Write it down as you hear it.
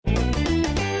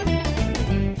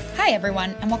Hi,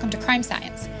 everyone, and welcome to Crime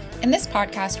Science. In this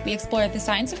podcast, we explore the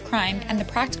science of crime and the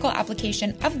practical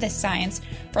application of this science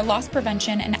for loss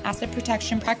prevention and asset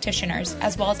protection practitioners,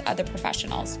 as well as other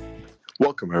professionals.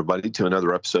 Welcome, everybody, to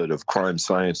another episode of Crime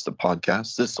Science, the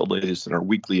podcast. This is the latest in our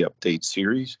weekly update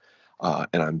series,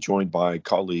 and I'm joined by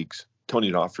colleagues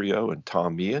Tony D'Onofrio and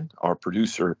Tom Meehan, our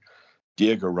producer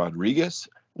Diego Rodriguez,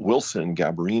 Wilson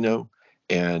Gabarino,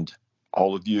 and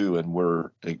all of you, and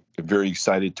we're very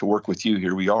excited to work with you.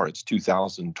 Here we are. It's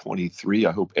 2023.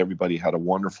 I hope everybody had a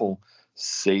wonderful,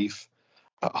 safe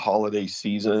holiday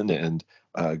season and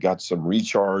got some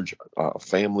recharge,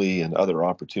 family, and other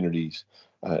opportunities,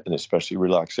 and especially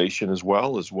relaxation as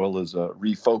well as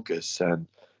refocus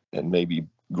and maybe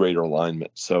greater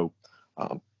alignment. So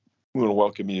we want to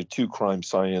welcome you to Crime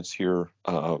Science here,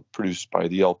 produced by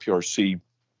the LPRC.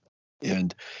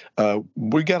 And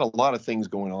we got a lot of things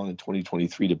going on in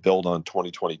 2023 to build on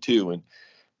 2022. And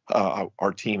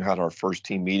our team had our first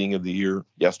team meeting of the year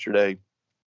yesterday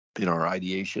in our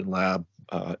ideation lab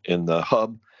in the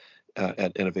hub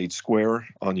at Innovate Square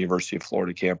on the University of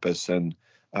Florida campus. And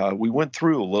we went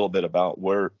through a little bit about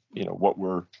where, what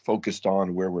we're focused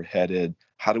on, where we're headed,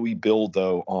 how do we build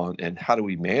though on, and how do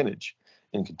we manage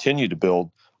and continue to build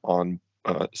on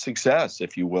success,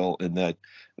 if you will, in that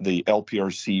the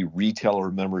LPRC retailer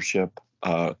membership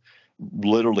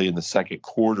literally in the second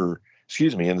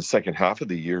half of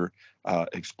the year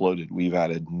exploded. We've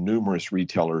added numerous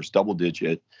retailers, double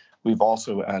digit. We've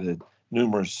also added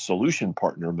numerous solution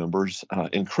partner members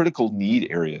in critical need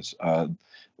areas.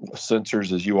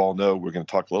 Sensors, as you all know, we're going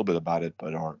to talk a little bit about it,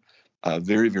 but are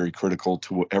very, very critical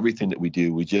to everything that we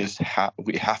do. We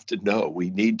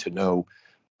need to know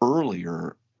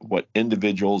earlier what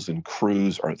individuals and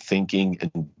crews are thinking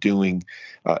and doing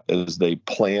as they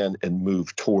plan and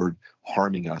move toward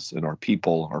harming us and our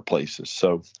people, our places.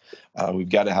 So we've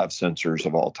got to have sensors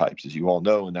of all types, as you all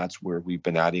know, and that's where we've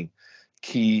been adding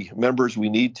key members. We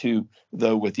need to,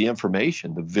 though, with the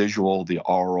information, the visual, the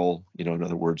oral, in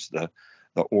other words, the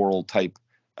oral type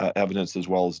evidence, as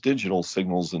well as digital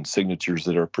signals and signatures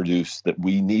that are produced that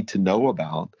we need to know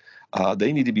about.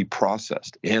 They need to be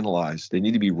processed, analyzed. They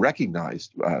need to be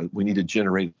recognized. We need to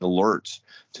generate alerts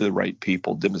to the right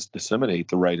people, disseminate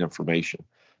the right information.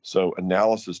 So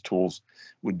analysis tools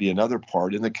would be another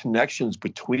part, and the connections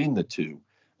between the two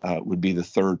would be the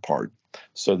third part.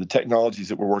 So the technologies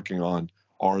that we're working on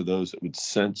are those that would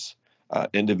sense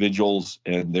individuals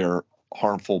and their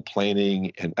harmful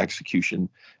planning and execution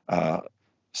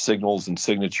signals and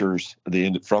signatures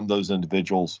from those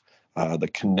individuals, the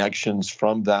connections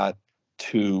from that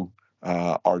to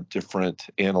our different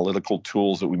analytical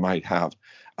tools that we might have,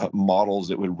 models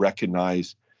that would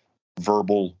recognize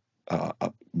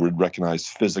would recognize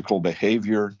physical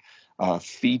behavior,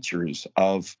 features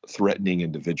of threatening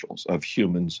individuals, of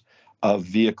humans, of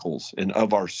vehicles, and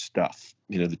of our stuff.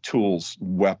 The tools,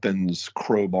 weapons,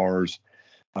 crowbars,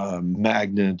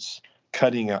 magnets,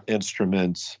 cutting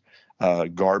instruments,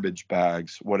 garbage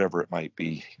bags, whatever it might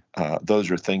be.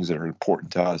 Those are things that are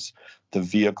important to us. The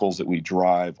vehicles that we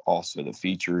drive, also the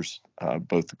features,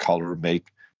 both the color,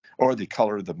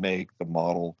 the make, the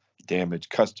model, damage,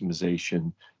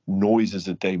 customization, noises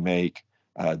that they make,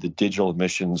 the digital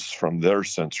emissions from their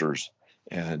sensors,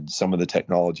 and some of the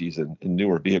technologies in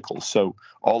newer vehicles. So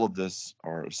all of this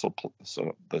are so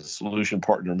the solution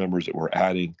partner members that we're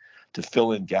adding to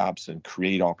fill in gaps and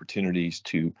create opportunities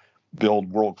to build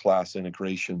world-class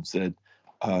integrations that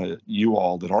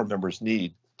that our members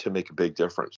need to make a big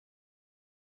difference.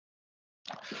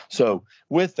 So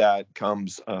with that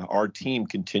comes our team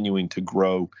continuing to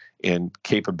grow in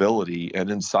capability and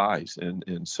in size,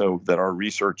 and so that our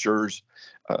researchers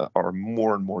are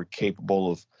more and more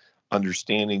capable of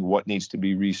understanding what needs to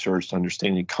be researched,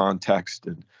 understanding context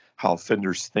and how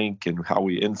offenders think and how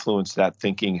we influence that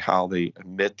thinking, how they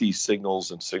emit these signals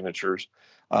and signatures,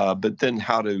 but then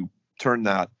how to turn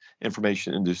that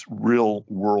information into real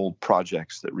world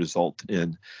projects that result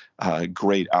in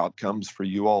great outcomes for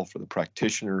you all, for the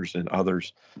practitioners and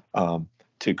others,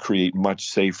 to create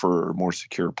much safer, more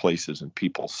secure places and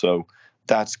people. So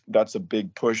that's a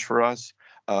big push for us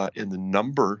in the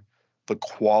number, the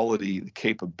quality, the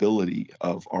capability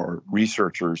of our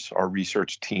researchers, our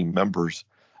research team members.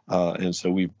 And so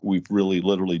we've really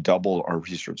literally doubled our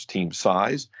research team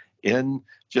size in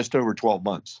just over 12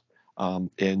 months.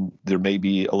 And there may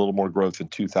be a little more growth in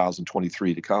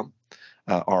 2023 to come.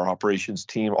 Our operations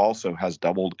team also has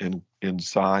doubled in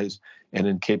size and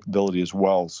in capability as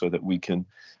well, so that we can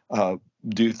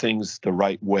do things the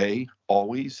right way,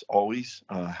 always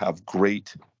have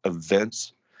great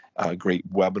events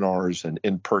great webinars and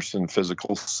in-person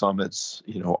physical summits.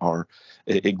 Our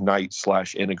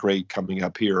Ignite/Integrate coming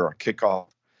up here, our kickoff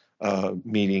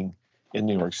meeting in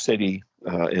New York City,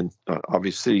 and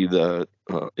obviously the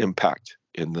impact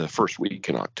in the first week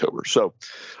in October. So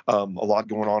a lot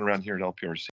going on around here at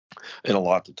LPRC and a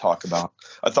lot to talk about.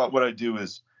 I thought what I'd do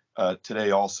is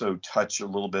today also touch a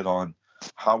little bit on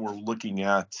how we're looking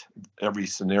at every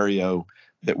scenario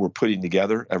that we're putting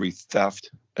together, every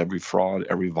theft, every fraud,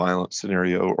 every violent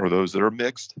scenario, or those that are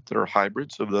mixed, that are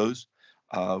hybrids of those,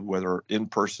 whether in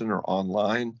person or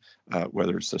online,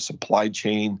 whether it's a supply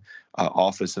chain,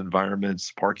 office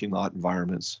environments, parking lot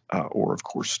environments, or of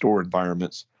course store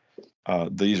environments.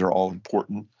 These are all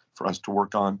important for us to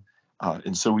work on.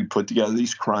 And so we put together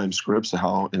these crime scripts,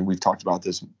 and we've talked about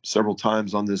this several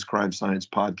times on this Crime Science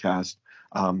podcast,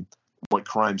 what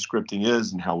crime scripting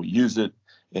is and how we use it.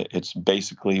 It's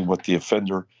basically what the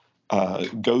offender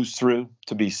goes through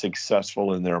to be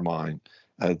successful in their mind,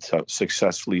 to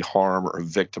successfully harm or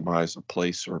victimize a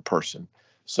place or a person.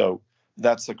 So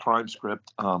that's the crime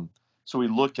script. So we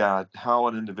look at how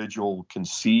an individual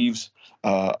conceives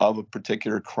of a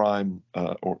particular crime,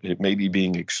 or it may be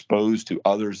being exposed to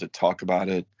others that talk about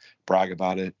it, brag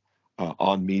about it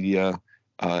on media,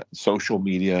 social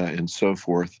media, and so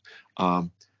forth.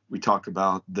 We talk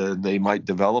about they might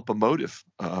develop a motive.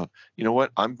 You know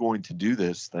what? I'm going to do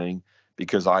this thing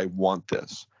because I want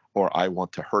this, or I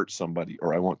want to hurt somebody,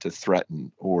 or I want to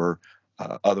threaten, or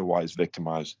otherwise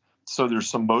victimize. So there's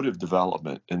some motive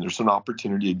development, and there's an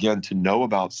opportunity, again, to know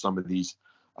about some of these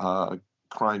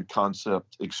crime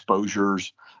concept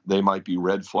exposures. They might be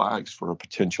red flags for a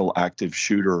potential active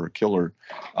shooter or killer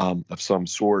of some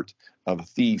sort, of a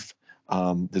thief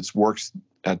that works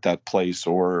at that place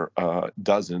or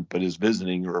doesn't, but is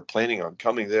visiting or planning on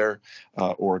coming there,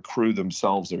 or a crew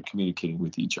themselves are communicating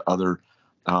with each other.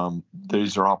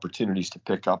 These are opportunities to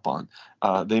pick up on.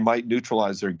 They might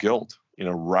neutralize their guilt,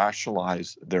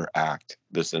 rationalize their act,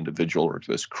 this individual or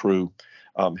this crew.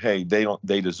 Hey,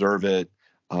 they deserve it.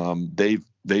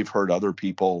 They've hurt other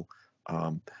people.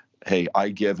 Hey, I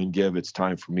give and give. It's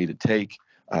time for me to take.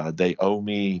 They owe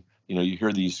me. You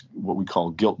hear these, what we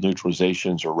call guilt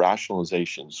neutralizations or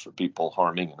rationalizations for people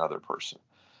harming another person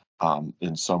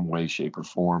in some way, shape, or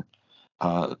form.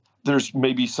 There's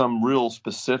maybe some real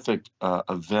specific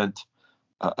attempt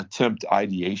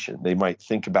ideation. They might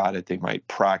think about it. They might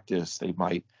practice. They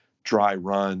might dry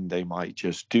run. They might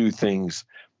just do things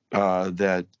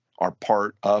that are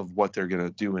part of what they're going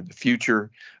to do in the future,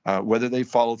 whether they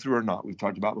follow through or not. We've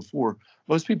talked about before,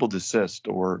 most people desist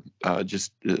or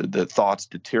just the thoughts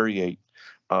deteriorate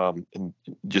and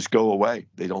just go away.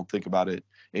 They don't think about it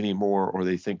anymore, or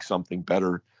they think something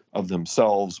better of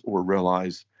themselves, or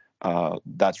realize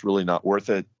that's really not worth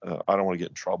it. I don't want to get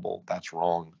in trouble. That's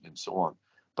wrong, and so on.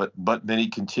 But many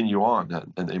continue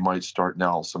on, and they might start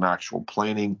now some actual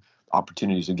planning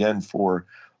opportunities again for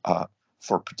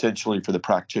potentially for the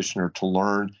practitioner to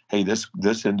learn, hey,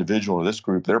 this individual or this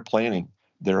group, they're planning,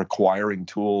 they're acquiring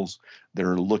tools,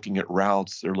 they're looking at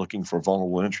routes, they're looking for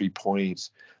vulnerable entry points,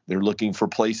 they're looking for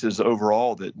places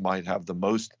overall that might have the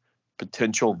most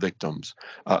potential victims.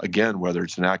 Again, whether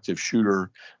it's an active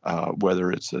shooter,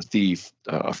 whether it's a thief,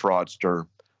 a fraudster,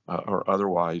 or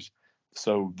otherwise.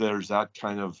 So there's that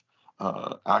kind of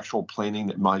actual planning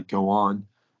that might go on.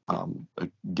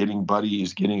 Getting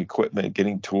buddies, getting equipment,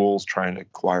 getting tools, trying to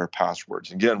acquire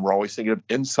passwords. Again, we're always thinking of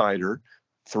insider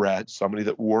threat, somebody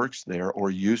that works there or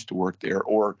used to work there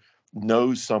or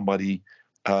knows somebody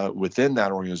within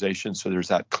that organization. So there's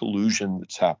that collusion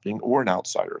that's happening, or an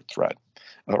outsider threat,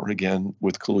 or again,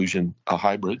 with collusion, a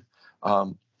hybrid.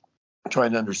 Trying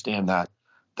to understand that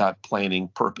planning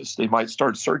purpose. They might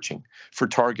start searching for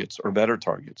targets or better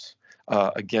targets.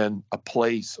 Again, a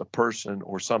place, a person,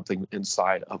 or something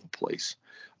inside of a place.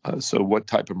 So what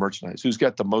type of merchandise? Who's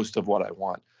got the most of what I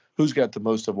want? Who's got the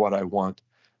most of what I want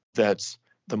that's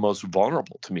the most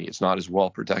vulnerable to me? It's not as well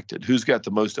protected. Who's got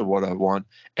the most of what I want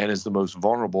and is the most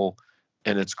vulnerable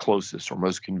and it's closest or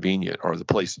most convenient, or the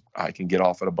place I can get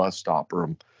off at a bus stop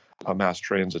or a mass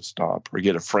transit stop, or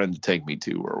get a friend to take me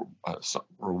to, or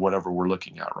whatever we're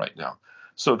looking at right now.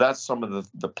 So that's some of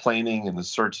the planning and the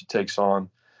search it takes on.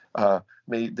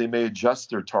 They may adjust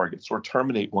their targets or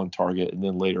terminate one target and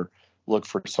then later look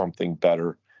for something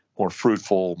better, more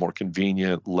fruitful, more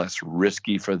convenient, less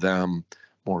risky for them,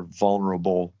 more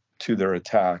vulnerable to their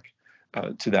attack,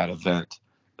 to that event,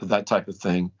 that type of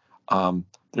thing.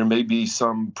 There may be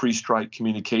some pre-strike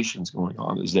communications going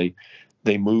on as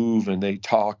they move and they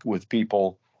talk with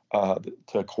people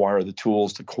to acquire the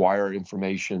tools, to acquire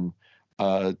information,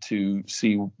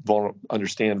 to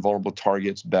understand vulnerable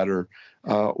targets better,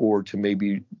 or to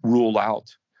maybe rule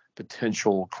out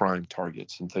potential crime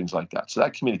targets and things like that. So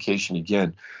that communication,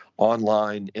 again,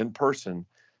 online, in person,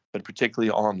 but particularly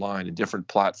online in different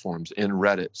platforms, in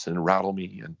Reddits and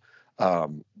RattleMe and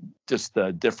just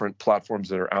the different platforms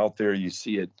that are out there. You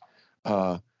see it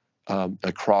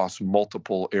across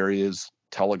multiple areas,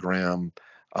 Telegram,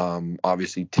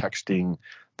 obviously texting.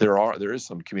 There is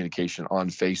some communication on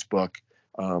Facebook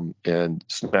and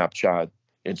Snapchat,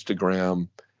 Instagram.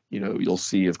 You'll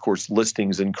see, of course,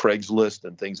 listings in Craigslist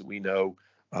and things that we know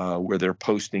where they're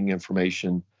posting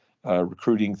information,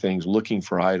 recruiting things, looking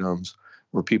for items,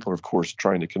 where people are, of course,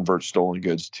 trying to convert stolen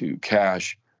goods to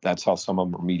cash. That's how some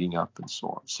of them are meeting up and so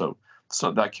on.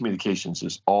 So that communications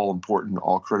is all important,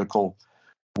 all critical,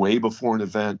 way before an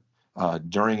event,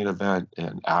 during an event,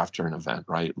 and after an event,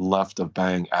 right? Left of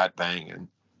bang, at bang, and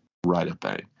right of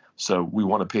bang. So we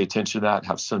want to pay attention to that,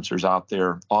 have sensors out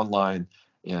there online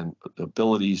and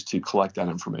abilities to collect that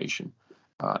information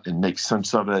and make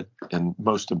sense of it, and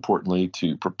most importantly,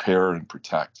 to prepare and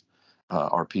protect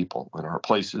our people and our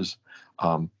places.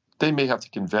 They may have to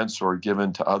convince or give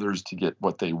in to others to get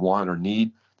what they want or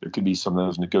need. There could be some of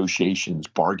those negotiations,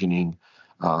 bargaining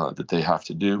that they have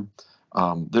to do.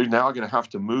 They're now going to have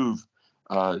to move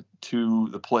to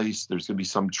the place. There's going to be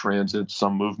some transit,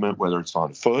 some movement, whether it's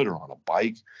on foot or on a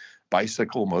bike,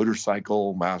 bicycle,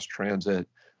 motorcycle, mass transit,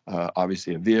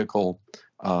 obviously a vehicle.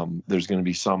 There's going to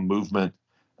be some movement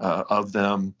of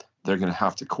them. They're going to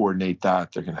have to coordinate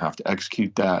that. They're going to have to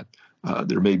execute that.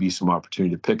 There may be some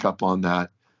opportunity to pick up on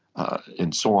that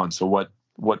and so on. So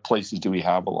what places do we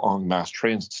have along mass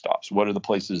transit stops? What are the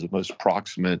places that most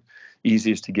proximate,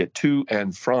 easiest to get to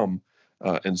and from,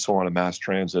 and so on, a mass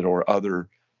transit or other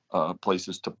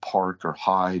places to park or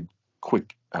hide,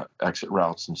 quick exit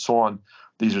routes and so on.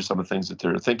 These are some of the things that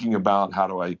they're thinking about. How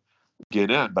do I get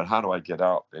in, but how do I get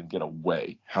out and get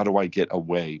away? How do I get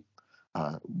away?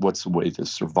 What's the way to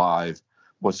survive?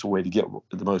 What's the way to get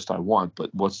the most I want,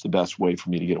 but what's the best way for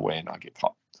me to get away and not get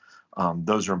caught?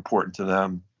 Those are important to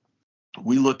them.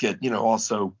 We look at,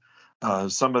 also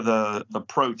some of the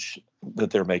approach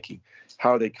that they're making.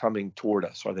 How are they coming toward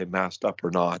us? Are they masked up or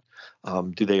not?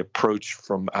 Do they approach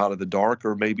from out of the dark,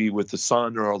 or maybe with the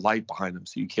sun or a light behind them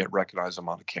so you can't recognize them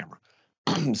on a camera?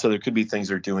 So there could be things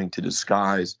they're doing to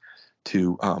disguise,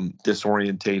 to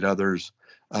disorientate others,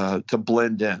 to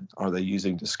blend in. Are they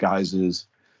using disguises,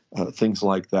 things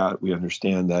like that? We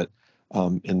understand that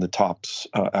in the TOPS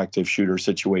active shooter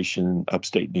situation in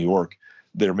upstate New York,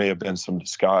 there may have been some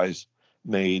disguise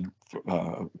made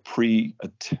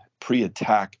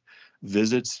pre-attack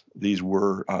visits. These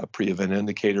were pre-event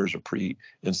indicators or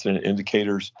pre-incident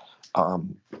indicators,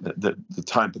 the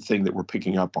type of thing that we're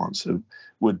picking up on. So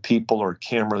would people or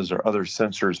cameras or other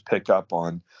sensors pick up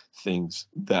on things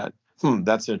that,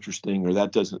 that's interesting, or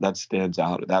that stands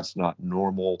out, or that's not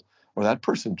normal, or that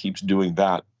person keeps doing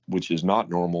that, which is not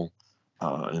normal,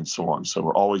 and so on. So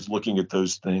we're always looking at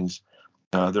those things.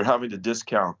 They're having to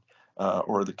discount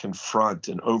or to confront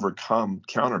and overcome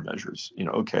countermeasures.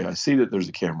 Okay, I see that there's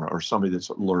a camera or somebody that's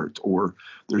alert, or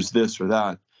there's this or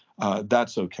that.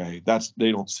 That's okay.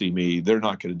 They don't see me. They're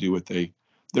not going to do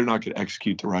they're not going to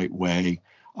execute the right way.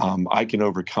 I can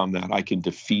overcome that. I can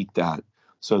defeat that.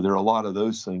 So there are a lot of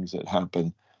those things that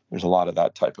happen. There's a lot of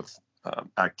that type of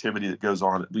activity that goes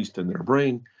on, at least in their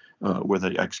brain, whether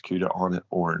they execute on it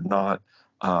or not.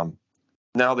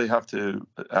 Now they have to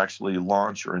actually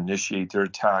launch or initiate their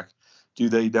attack. Do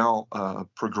they now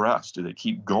progress? Do they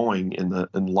keep going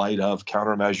in light of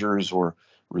countermeasures or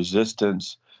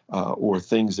resistance or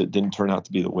things that didn't turn out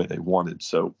to be the way they wanted?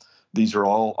 So these are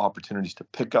all opportunities to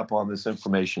pick up on this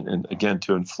information and, again,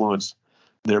 to influence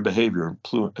their behavior,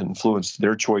 influence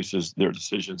their choices, their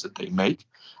decisions that they make.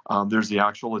 There's the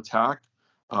actual attack,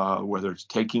 whether it's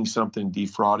taking something,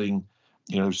 defrauding,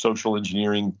 social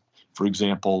engineering, for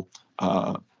example,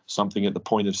 something at the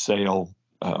point of sale,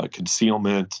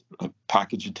 concealment, a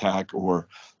package attack, or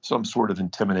some sort of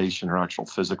intimidation or actual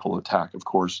physical attack. Of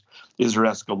course, is there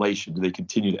escalation? Do they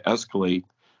continue to escalate?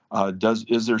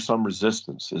 Is there some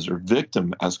resistance? Is there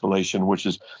victim escalation, which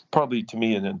is probably, to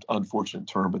me, an unfortunate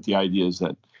term, but the idea is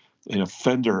that an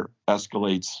offender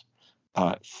escalates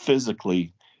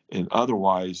physically and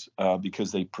otherwise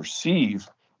because they perceive,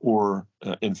 or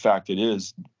in fact it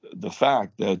is the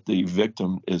fact that the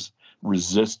victim is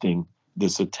resisting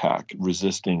this attack,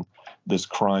 resisting this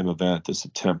crime event, this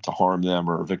attempt to harm them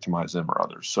or victimize them or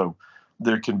others. So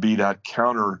there can be that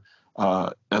counter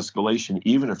escalation,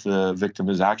 even if the victim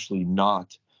is actually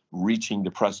not reaching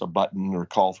to press a button or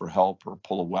call for help or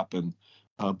pull a weapon,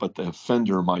 but the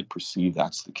offender might perceive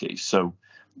that's the case. So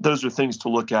those are things to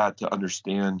look at, to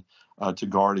understand, to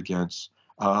guard against.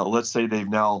 let's say they've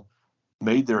now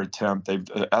made their attempt, they've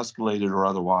escalated or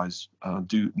otherwise,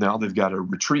 now they've got to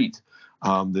retreat.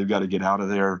 They've got to get out of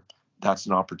there. That's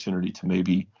an opportunity to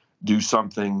maybe do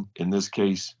something. In this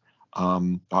case,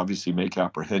 obviously make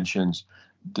apprehensions,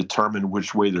 determine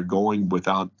which way they're going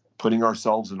without putting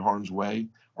ourselves in harm's way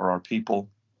or our people.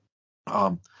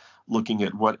 Looking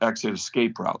at what exit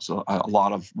escape routes. So a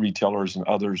lot of retailers and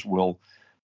others will,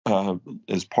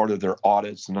 as part of their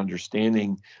audits and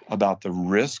understanding about the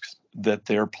risks that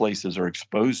their places are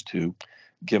exposed to,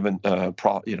 given,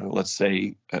 let's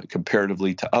say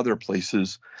comparatively to other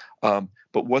places. But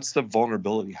what's the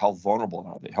vulnerability? How vulnerable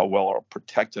are they? How well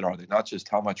protected are they? Not just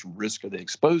how much risk are they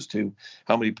exposed to,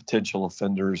 how many potential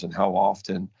offenders and how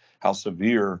often, how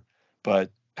severe,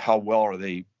 but how well are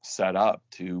they set up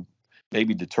to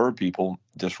maybe deter people,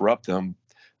 disrupt them,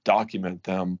 document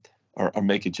them, or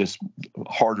make it just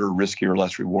harder, riskier,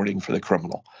 less rewarding for the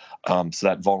criminal. So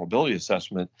that vulnerability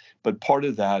assessment. But part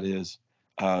of that is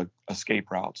escape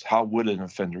routes. How would an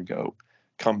offender go?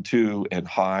 Come to and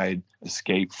hide,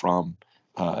 escape from,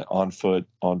 on foot,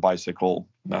 on bicycle,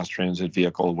 mass transit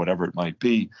vehicle, whatever it might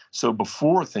be. So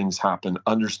before things happen,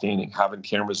 understanding, having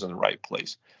cameras in the right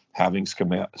place, having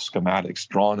schematics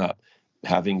drawn up,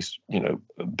 having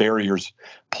barriers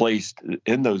placed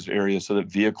in those areas so that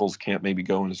vehicles can't maybe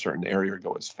go in a certain area or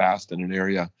go as fast in an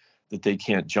area that they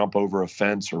can't jump over a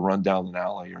fence or run down an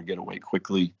alley or get away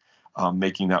quickly,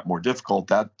 making that more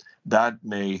difficult. That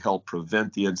may help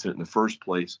prevent the incident in the first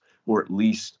place, or at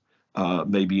least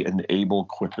maybe enable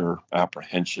quicker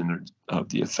apprehension of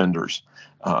the offenders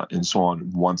and so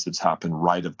on once it's happened,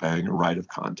 right of bang or right of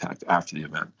contact after the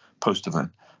event,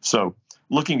 post-event. So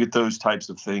looking at those types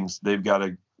of things, they've got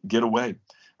to get away.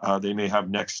 They may have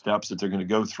next steps that they're going to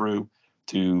go through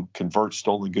to convert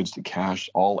stolen goods to cash,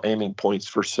 all aiming points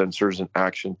for sensors and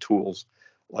action tools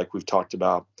like we've talked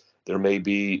about. There may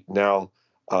be now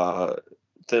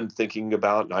them thinking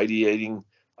about ideating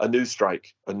a new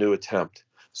strike, a new attempt.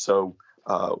 So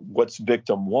what's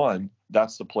victim one?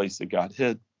 That's the place that got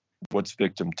hit. What's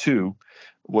victim two?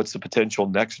 What's the potential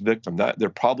next victim? That they're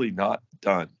probably not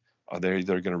done. They're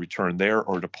either going to return there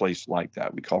or to a place like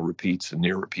that. We call repeats and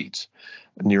near repeats,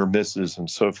 near misses and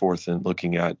so forth, and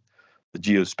looking at the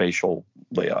geospatial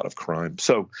layout of crime.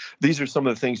 So these are some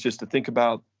of the things just to think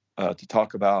about, to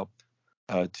talk about,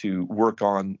 to work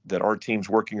on, that our team's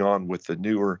working on with the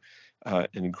newer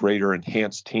and greater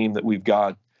enhanced team that we've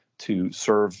got to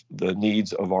serve the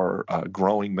needs of our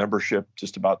growing membership,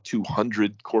 just about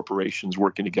 200 corporations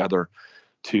working together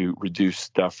to reduce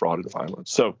theft, fraud, and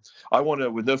violence. So I want to,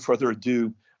 with no further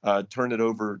ado, turn it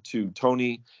over to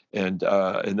Tony and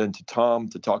then to Tom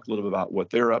to talk a little bit about what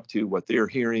they're up to, what they're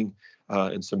hearing,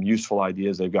 and some useful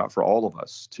ideas they've got for all of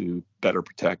us to better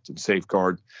protect and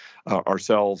safeguard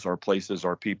ourselves, our places,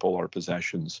 our people, our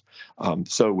possessions.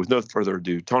 So with no further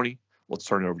ado, Tony, let's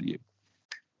turn it over to you.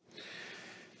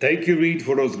 Thank you, Reed,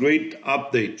 for those great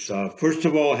updates. First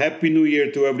of all, Happy New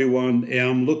Year to everyone. And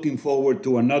I'm looking forward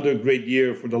to another great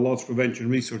year for the Loss Prevention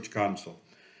Research Council.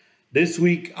 This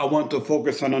week, I want to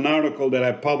focus on an article that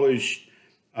I published,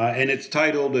 and it's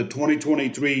titled The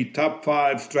 2023 Top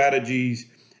 5 Strategies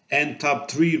and Top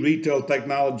 3 Retail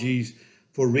Technologies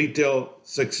for Retail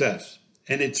Success.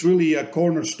 And it's really a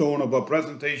cornerstone of a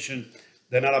presentation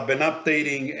that I've been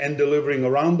updating and delivering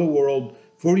around the world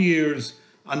for years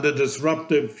on the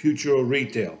disruptive future of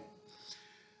retail.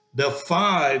 The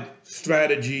 5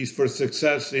 strategies for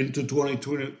success into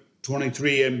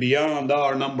 2023 and beyond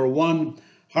are: number 1,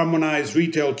 harmonized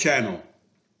retail channel.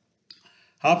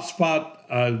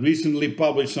 HubSpot recently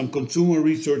published some consumer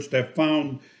research that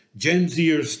found Gen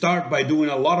Zers start by doing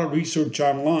a lot of research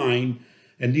online,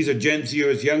 and these are Gen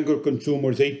Zers, younger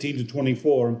consumers, 18 to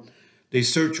 24. They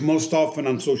search most often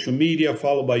on social media,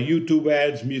 followed by YouTube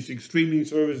ads, music streaming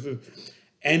services,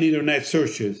 and internet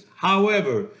searches.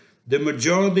 However, the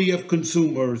majority of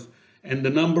consumers, and the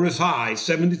number is high,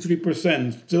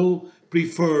 73%, still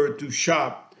prefer to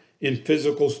shop in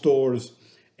physical stores,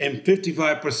 and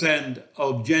 55%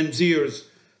 of Gen Zers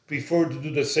prefer to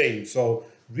do the same. So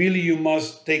really, you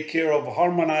must take care of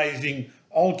harmonizing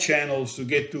all channels to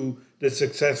get to the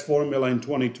success formula in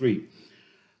 23.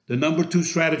 The number 2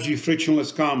 strategy,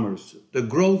 frictionless commerce. The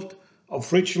growth of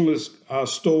frictionless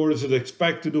stores is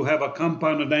expected to have a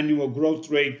compounded annual growth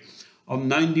rate of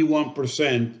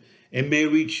 91% and may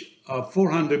reach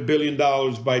 $400 billion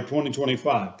by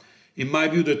 2025. In my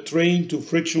view, the train to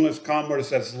frictionless commerce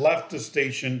has left the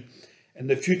station, and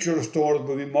the future of stores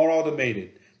will be more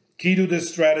automated. Key to this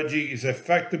strategy is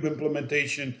effective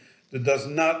implementation that does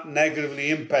not negatively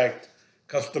impact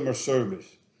customer service.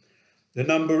 The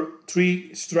number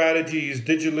 3 strategy is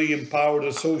digitally empowered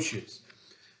associates.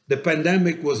 The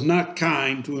pandemic was not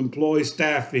kind to employee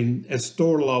staffing at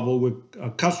store level,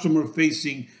 with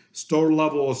customer-facing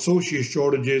store-level associate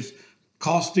shortages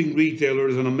costing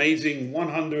retailers an amazing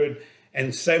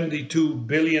 $172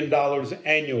 billion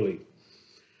annually.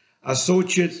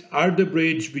 Associates are the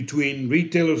bridge between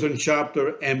retailers and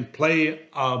shoppers and play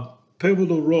a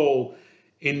pivotal role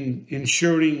in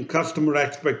ensuring customer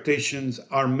expectations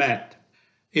are met.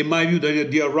 In my view,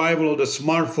 the arrival of the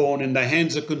smartphone in the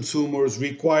hands of consumers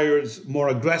requires more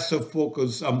aggressive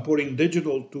focus on putting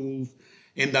digital tools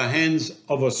in the hands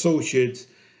of associates.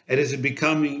 It is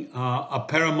becoming a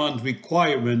paramount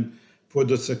requirement for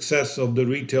the success of the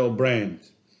retail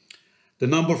brands. The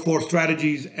number 4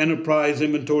 strategy is enterprise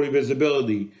inventory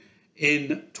visibility.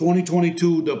 In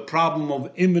 2022, the problem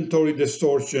of inventory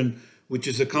distortion, which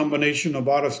is a combination of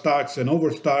out of stocks and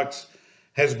overstocks,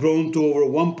 has grown to over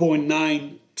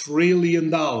 $1.9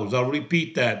 trillion. I'll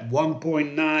repeat that,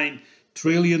 $1.9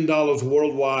 trillion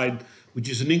worldwide, which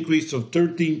is an increase of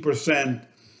 13%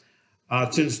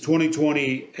 since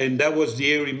 2020. And that was the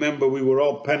year, remember, we were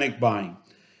all panic buying.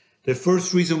 The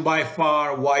first reason by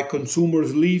far why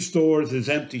consumers leave stores is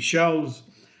empty shelves.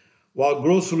 While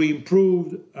grocery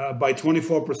improved by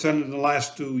 24% in the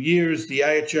last 2 years, the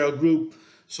IHL Group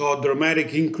saw a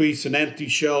dramatic increase in empty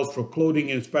shelves for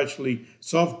clothing, and especially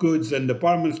soft goods and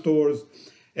department stores,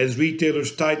 as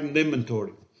retailers tightened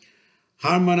inventory.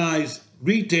 Harmonized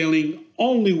retailing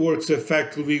only works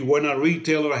effectively when a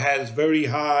retailer has very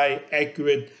high,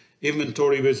 accurate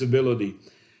inventory visibility.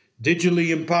 Digitally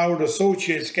empowered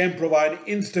associates can provide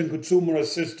instant consumer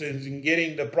assistance in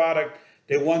getting the product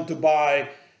they want to buy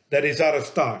that is out of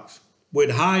stocks.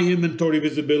 With high inventory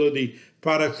visibility,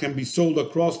 products can be sold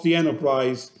across the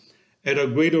enterprise at a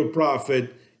greater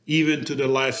profit, even to the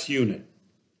last unit.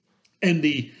 And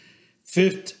the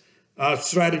fifth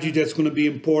strategy that's going to be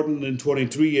important in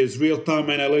 23 is real-time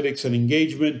analytics and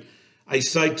engagement. I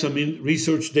cite some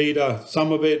research data.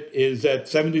 Some of it is that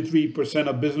 73%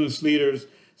 of business leaders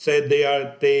said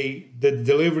they're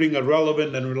delivering a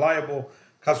relevant and reliable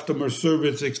customer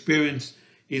service experience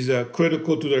is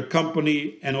critical to their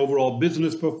company and overall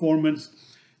business performance.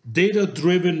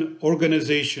 Data-driven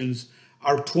organizations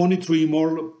are 23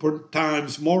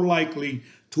 times more likely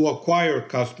to acquire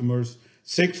customers,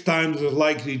 6 times as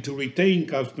likely to retain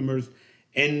customers,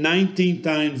 and 19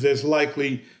 times as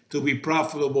likely to be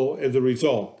profitable as a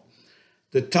result.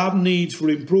 The top needs for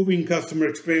improving customer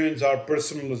experience are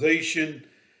personalization,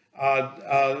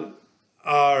 are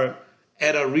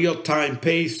at a real-time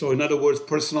pace. So in other words,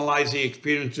 personalizing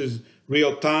experiences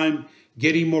real-time,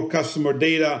 getting more customer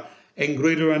data, and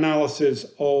greater analysis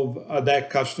of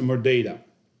that customer data.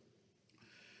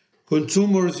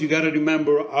 Consumers, you got to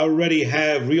remember, already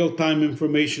have real-time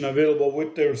information available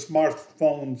with their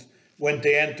smartphones when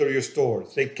they enter your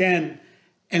stores. They can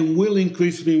and will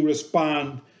increasingly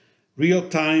respond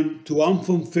real-time to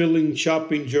unfulfilling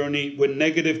shopping journey with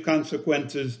negative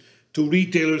consequences to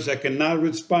retailers that cannot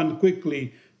respond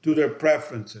quickly to their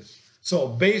preferences. So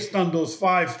based on those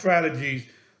 5 strategies,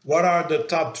 what are the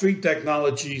top 3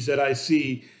 technologies that I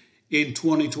see in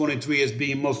 2023 as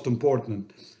being most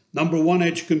important? Number 1,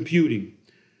 edge computing.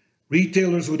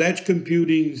 Retailers with edge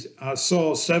computing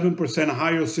saw 7%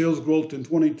 higher sales growth in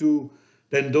 22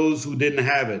 than those who didn't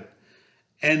have it.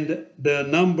 And the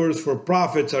numbers for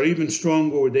profits are even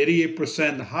stronger, with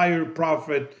 88% higher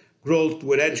profit growth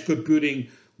with edge computing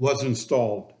was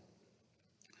installed.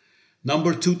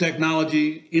 Number 2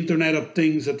 technology, Internet of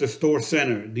Things at the store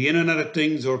center. The Internet of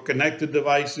Things, or connected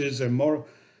devices and more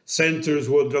sensors,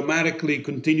 will dramatically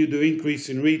continue to increase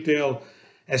in retail,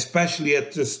 especially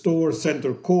at the store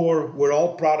center core, where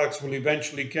all products will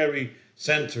eventually carry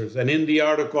sensors. And in the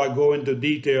article, I go into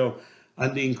detail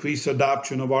on the increased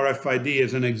adoption of RFID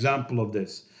as an example of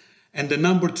this. And the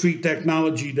number 3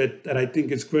 technology that I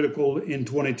think is critical in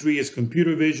 23 is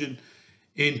computer vision.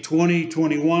 In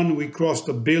 2021, we crossed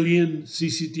 1 billion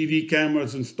CCTV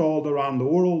cameras installed around the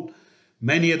world.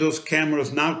 Many of those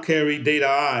cameras now carry data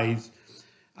eyes.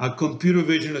 Computer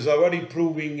vision is already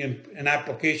proving in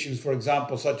applications, for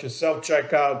example, such as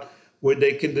self-checkout, where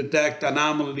they can detect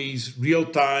anomalies real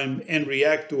time and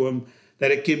react to them,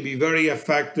 that it can be very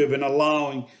effective in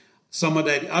allowing some of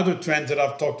the other trends that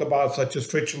I've talked about, such as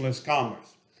frictionless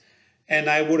commerce. And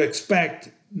I would expect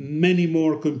many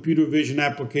more computer vision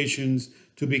applications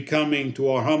to be coming to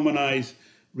our harmonized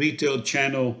retail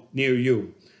channel near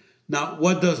you. Now,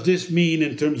 what does this mean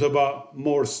in terms of a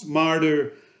more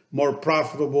smarter, more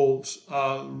profitable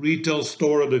retail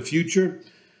store of the future?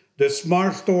 The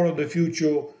smart store of the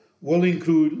future will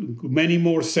include many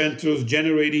more sensors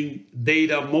generating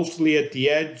data, mostly at the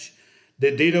edge.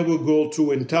 The data will go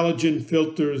through intelligent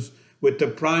filters with the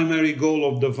primary goal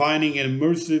of defining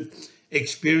immersive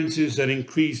experiences that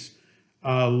increase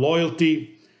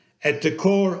loyalty. At the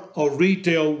core of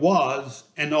retail was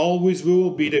and always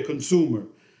will be the consumer.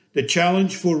 The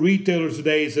challenge for retailers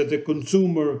today is that the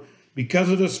consumer, because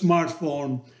of the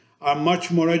smartphone, are much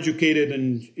more educated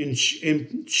in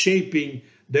shaping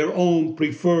their own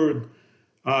preferred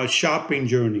shopping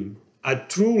journey. A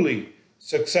truly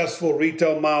successful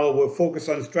retail model will focus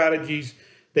on strategies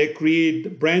that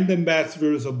create brand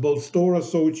ambassadors of both store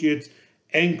associates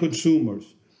and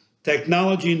consumers.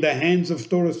 Technology in the hands of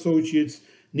store associates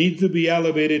needs to be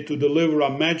elevated to deliver a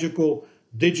magical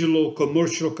digital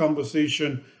commercial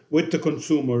conversation with the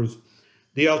consumers.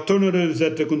 The alternative is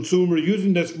that the consumer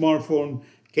using the smartphone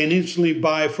can instantly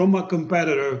buy from a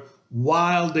competitor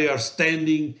while they are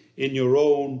standing in your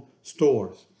own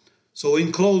stores. So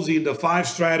in closing, the 5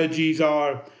 strategies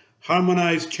are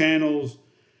harmonized channels,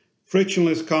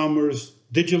 frictionless commerce,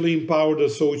 digitally empowered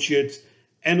associates,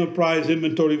 enterprise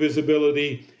inventory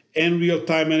visibility, and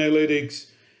real-time analytics.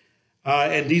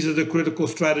 And these are the critical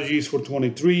strategies for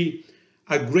 23.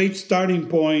 A great starting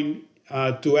point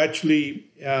to actually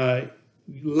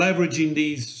leveraging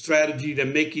these strategies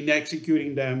and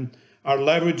executing them are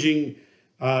leveraging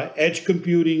edge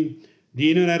computing, the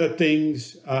Internet of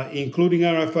Things, including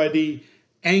RFID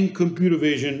and computer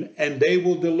vision, and they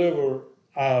will deliver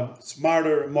a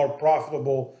smarter, more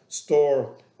profitable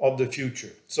store of the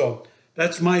future. So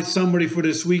that's my summary for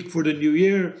this week for the new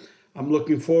year. I'm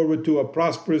looking forward to a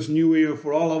prosperous new year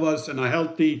for all of us and a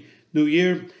healthy new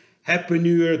year. Happy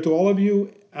New Year to all of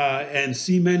you, and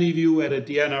see many of you at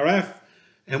the NRF.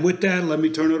 And with that, let me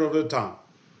turn it over to Tom.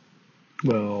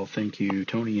 Well, thank you,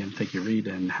 Tony, and thank you, Reed,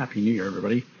 and Happy New Year,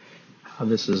 everybody.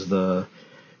 This is the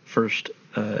first,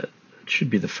 it should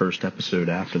be the first episode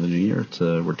after the new year.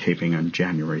 We're taping on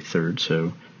January 3rd,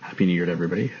 so Happy New Year to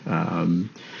everybody.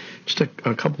 Just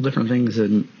a couple different things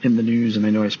in the news, and I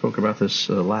know I spoke about this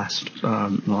in the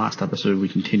last episode. We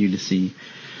continue to see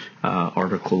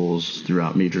articles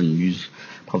throughout major news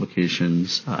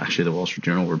publications. Actually, the Wall Street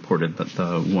Journal reported that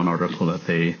the one article that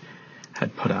they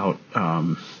had put out,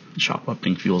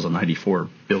 shoplifting fuels a $94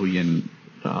 billion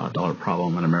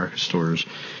problem in America's stores,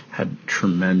 had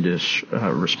tremendous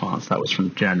response. That was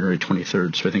from January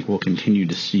 23rd. So I think we'll continue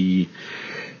to see,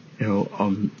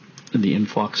 the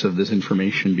influx of this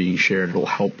information being shared. It'll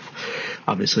help,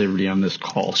 obviously, everybody on this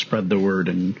call spread the word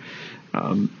and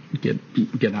get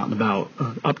out and about.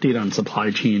 Update on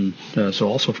supply chain. So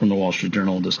also from the Wall Street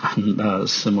Journal, just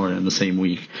similar in the same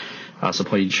week,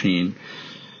 supply chain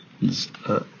is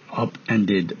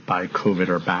upended by COVID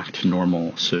are back to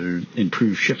normal. So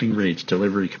improved shipping rates,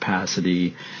 delivery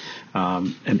capacity,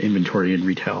 and inventory in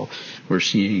retail. We're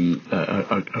seeing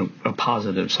a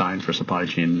positive sign for supply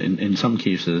chain. In some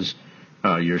cases,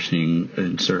 you're seeing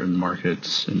in certain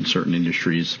markets, in certain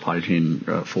industries, supply chain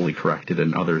fully corrected,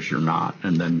 and others you're not.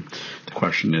 And then the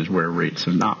question is, where rates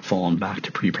have not fallen back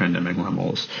to pre-pandemic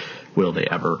levels, will they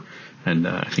ever? And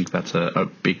I think that's a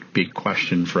big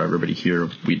question for everybody here.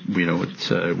 We know it's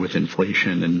with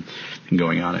inflation and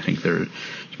going on. I think there's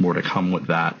more to come with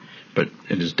that. But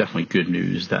it is definitely good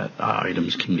news that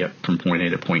items can get from point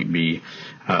A to point B.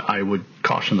 I would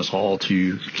caution us all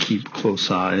to keep close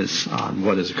eyes on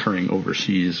what is occurring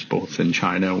overseas, both in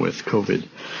China with COVID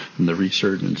and the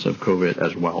resurgence of COVID,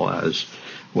 as well as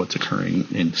what's occurring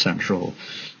in Central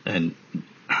and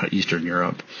Eastern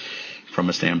Europe from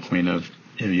a standpoint of,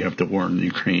 you have the war in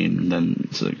Ukraine and then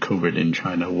COVID in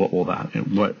China.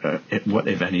 What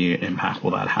if any impact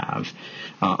will that have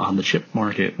on the chip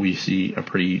market? We see a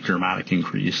pretty dramatic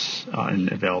increase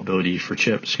in availability for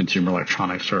chips. Consumer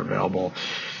electronics are available.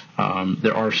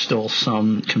 There are still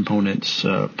some components,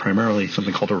 primarily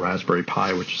something called a Raspberry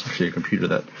Pi, which is actually a computer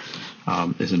that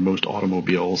is in most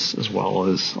automobiles, as well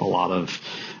as a lot of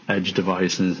edge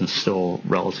devices, and still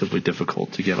relatively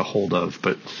difficult to get a hold of,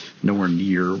 but nowhere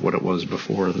near what it was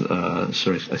before.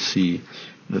 So I see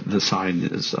the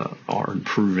signs are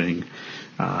improving.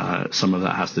 Some of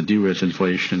that has to do with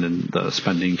inflation and the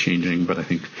spending changing, but I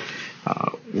think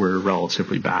we're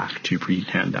relatively back to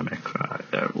pre-pandemic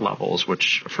levels,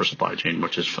 which for supply chain,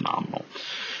 which is phenomenal.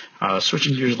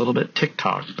 Switching gears a little bit,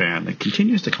 TikTok ban. It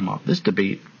continues to come up. This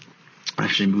debate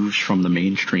actually moves from the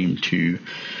mainstream to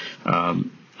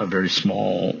a very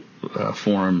small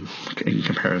forum in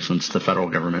comparison to the federal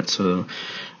government. So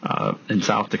in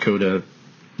South Dakota,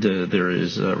 there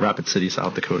is a Rapid City,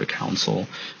 South Dakota Council.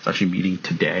 It's actually meeting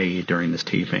today during this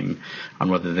taping on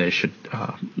whether they should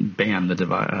ban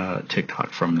the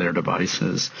TikTok from their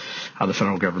devices. The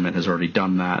federal government has already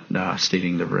done that,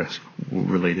 stating the risk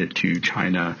related to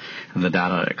China and the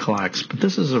data it collects. But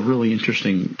this is a really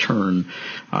interesting turn.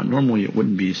 Normally it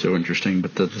wouldn't be so interesting,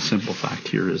 but the simple fact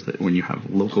here is that when you have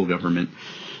local government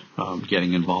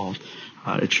getting involved,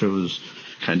 it shows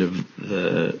kind of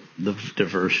the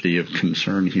diversity of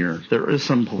concern here. There is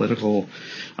some political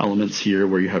elements here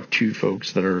where you have two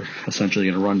folks that are essentially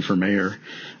going to run for mayor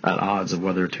at odds of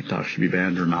whether TikTok should be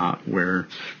banned or not, where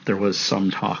there was some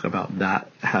talk about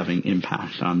that having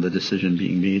impact on the decision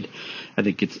being made. I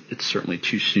think it's certainly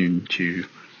too soon to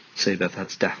say that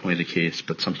that's definitely the case,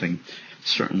 but something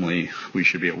certainly we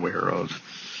should be aware of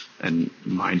and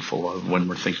mindful of when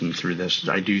we're thinking through this.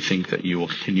 I do think that you will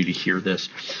continue to hear this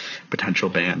potential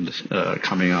ban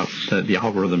coming up. The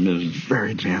algorithm is very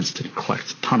advanced. It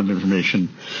collects a ton of information,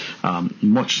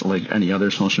 much like any other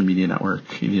social media network.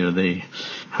 They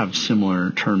have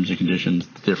similar terms and conditions.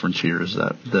 The difference here is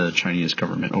that the Chinese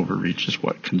government overreach is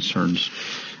what concerns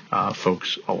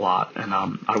folks a lot. And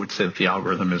I would say that the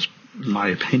algorithm is, in my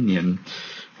opinion,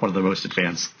 one of the most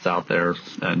advanced out there,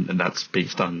 and that's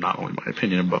based on not only my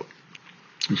opinion, but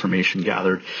information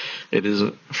gathered. It is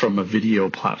from a video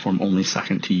platform only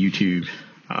second to YouTube.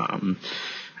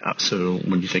 So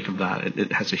when you think of that,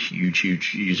 it has a huge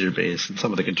user base, and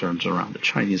some of the concerns around the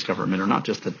Chinese government are not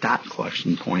just the data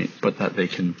collection point, but that they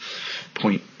can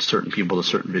point certain people to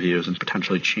certain videos and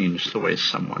potentially change the way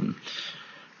someone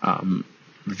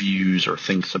views or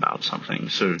thinks about something.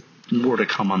 So more to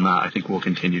come on that. I think we'll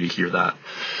continue to hear that.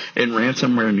 In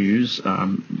ransomware news,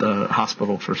 the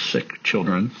Hospital for Sick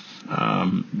Children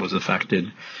was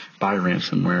affected by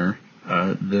ransomware.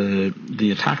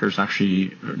 The attackers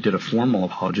actually did a formal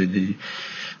apology.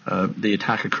 The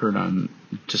attack occurred on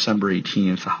December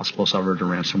 18th. The hospital suffered a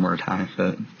ransomware attack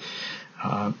that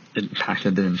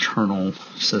impacted the internal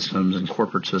systems and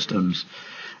corporate systems.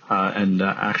 And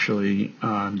actually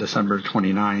on December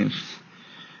 29th,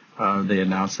 they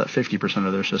announced that 50%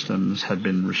 of their systems had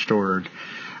been restored.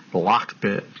 The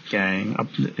Lockbit gang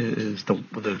is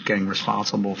the gang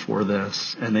responsible for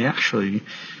this, and they actually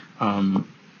went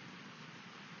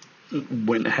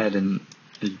ahead and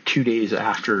 2 days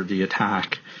after the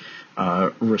attack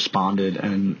responded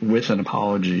and with an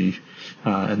apology.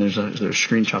 And there's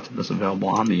screenshots of this available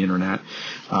on the internet,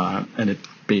 and it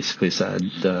basically said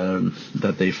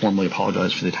that they formally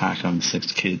apologized for the attack on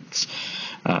 6 kids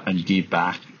and gave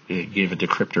a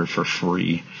decryptor for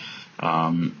free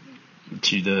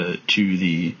to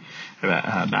the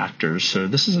actors. So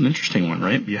this is an interesting one,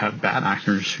 right? You have bad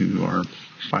actors who are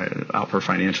out for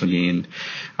financial gain.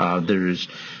 There's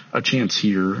a chance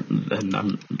here,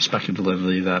 and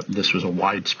speculatively, that this was a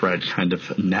widespread kind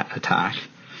of net attack,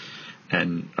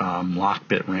 and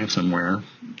Lockbit ransomware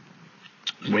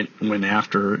went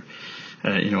after,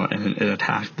 and it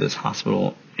attacked this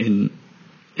hospital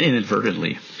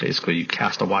inadvertently. Basically, you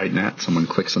cast a wide net, someone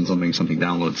clicks on something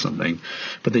downloads something,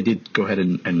 but they did go ahead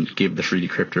and give the free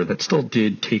decryptor that still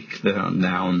did take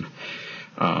down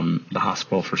the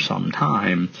hospital for some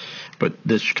time. But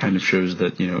this kind of shows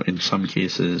that, in some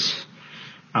cases,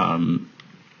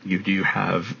 you do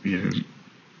have,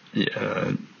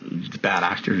 bad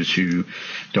actors who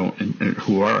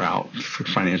are out for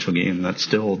financial gain that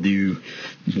still do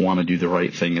want to do the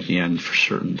right thing at the end for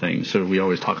certain things. So we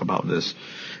always talk about this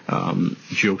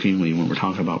jokingly when we're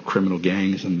talking about criminal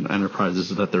gangs and enterprises,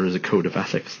 that there is a code of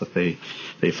ethics that they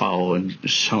follow, and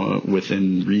so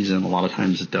within reason, a lot of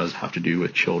times it does have to do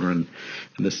with children.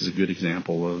 And this is a good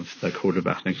example of the code of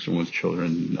ethics with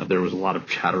children. There was a lot of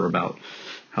chatter about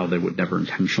how they would never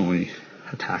intentionally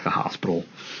attack a hospital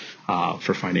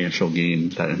for financial gain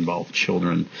that involved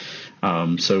children.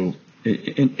 So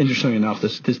interestingly enough,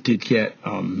 this did get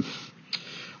a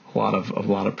lot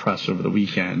of press over the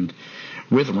weekend.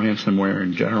 With ransomware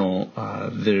in general,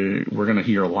 we're going to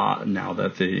hear a lot now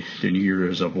that the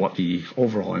news of what the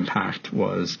overall impact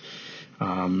was.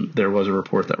 There was a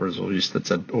report that was released that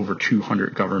said over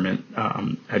 200 government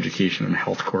education and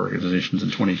healthcare organizations in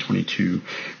 2022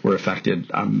 were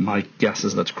affected. My guess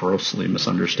is that's grossly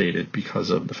misunderstated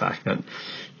because of the fact that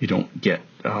you don't get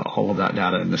all of that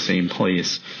data in the same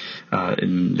place.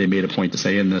 And they made a point to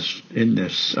say in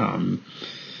this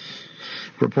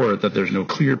report that there's no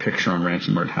clear picture on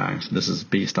ransomware attacks. This is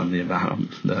based on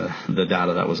the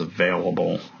data that was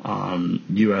available.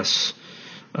 U.S.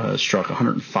 Struck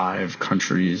 105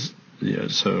 countries.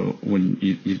 So when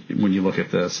you look at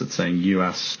this, it's saying the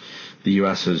U.S.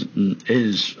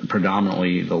 is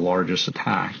predominantly the largest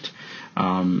attacked.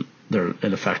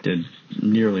 It affected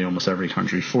nearly almost every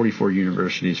country, 44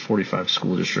 universities, 45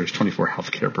 school districts, 24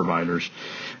 healthcare providers.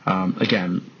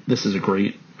 Again, this is a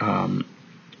great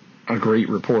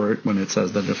report when it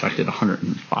says that it affected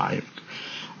 105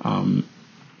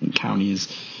 counties.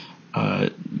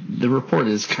 The report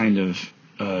is kind of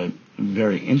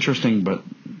very interesting, but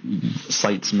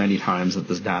cites many times that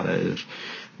this data is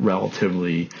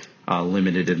relatively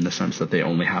limited in the sense that they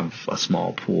only have a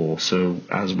small pool. So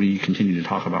as we continue to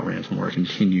talk about ransomware, it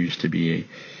continues to be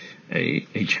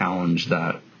a challenge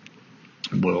that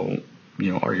will,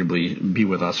 arguably be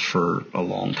with us for a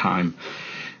long time.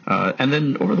 And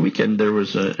then over the weekend, there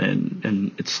was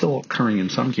and it's still occurring in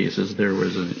some cases, there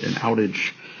was an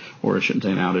outage, or I shouldn't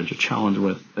say an outage, a challenge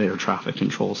with air traffic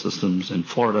control systems in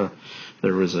Florida.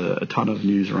 There was a ton of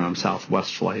news around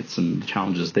Southwest flights and the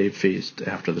challenges they've faced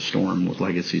after the storm with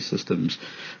legacy systems.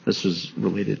 This was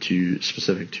related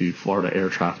specific to Florida air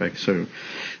traffic. So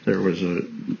there was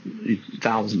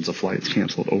thousands of flights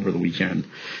canceled over the weekend.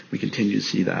 We continue to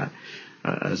see that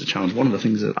as a challenge. One of the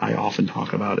things that I often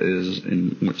talk about is,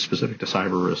 specific to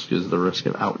cyber risk, is the risk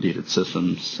of outdated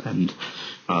systems. And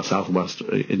Southwest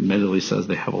admittedly says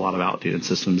they have a lot of outdated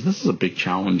systems. This is a big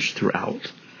challenge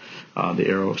throughout the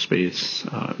aerospace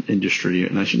industry,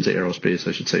 and I shouldn't say aerospace,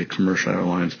 I should say commercial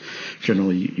airlines.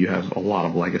 Generally, you have a lot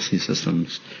of legacy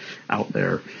systems out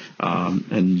there,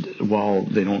 and while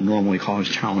they don't normally cause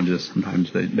challenges,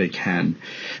 sometimes they can.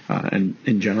 And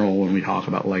in general, when we talk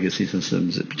about legacy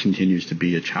systems, it continues to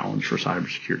be a challenge for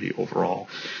cybersecurity overall.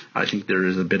 I think there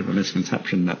is a bit of a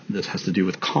misconception that this has to do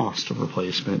with cost of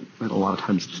replacement, and a lot of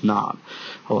times it's not.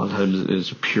 A lot of times it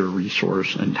is a pure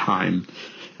resource and time.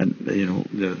 And,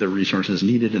 the resources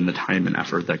needed and the time and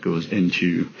effort that goes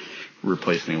into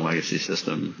replacing a legacy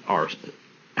system are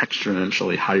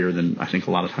exponentially higher than I think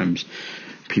a lot of times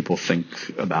people think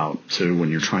about. So when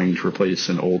you're trying to replace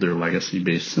an older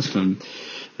legacy-based system,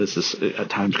 this is at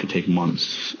times could take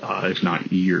months, if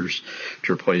not years,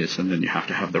 to replace, and then you have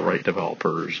to have the right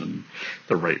developers and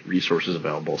the right resources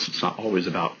available. So it's not always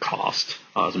about cost.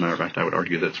 As a matter of fact, I would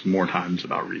argue that it's more times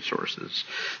about resources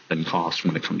than cost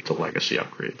when it comes to legacy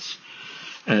upgrades.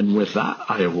 And with that,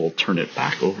 I will turn it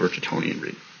back over to Tony and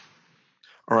Reed.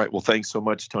 All right. Well, thanks so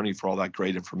much, Tony, for all that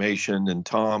great information. And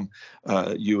Tom,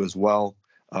 you as well.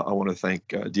 I want to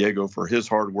thank Diego for his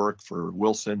hard work, for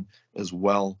Wilson as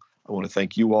well. I want to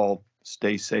thank you all.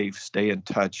 Stay safe, stay in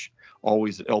touch,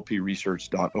 always at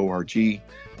lpresearch.org,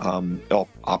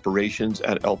 operations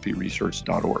at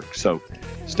lpresearch.org. So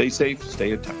stay safe,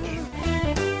 stay in touch.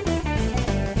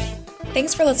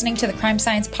 Thanks for listening to the Crime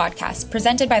Science Podcast,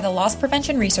 presented by the Loss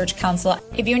Prevention Research Council.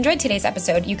 If you enjoyed today's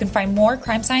episode, you can find more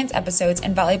Crime Science episodes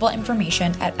and valuable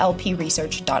information at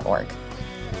lpresearch.org.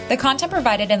 The content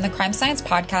provided in the Crime Science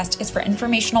Podcast is for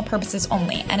informational purposes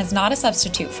only and is not a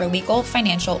substitute for legal,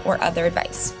 financial, or other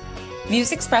advice.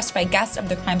 Views expressed by guests of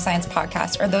the Crime Science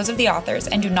Podcast are those of the authors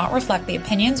and do not reflect the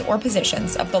opinions or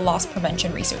positions of the Loss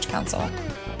Prevention Research Council.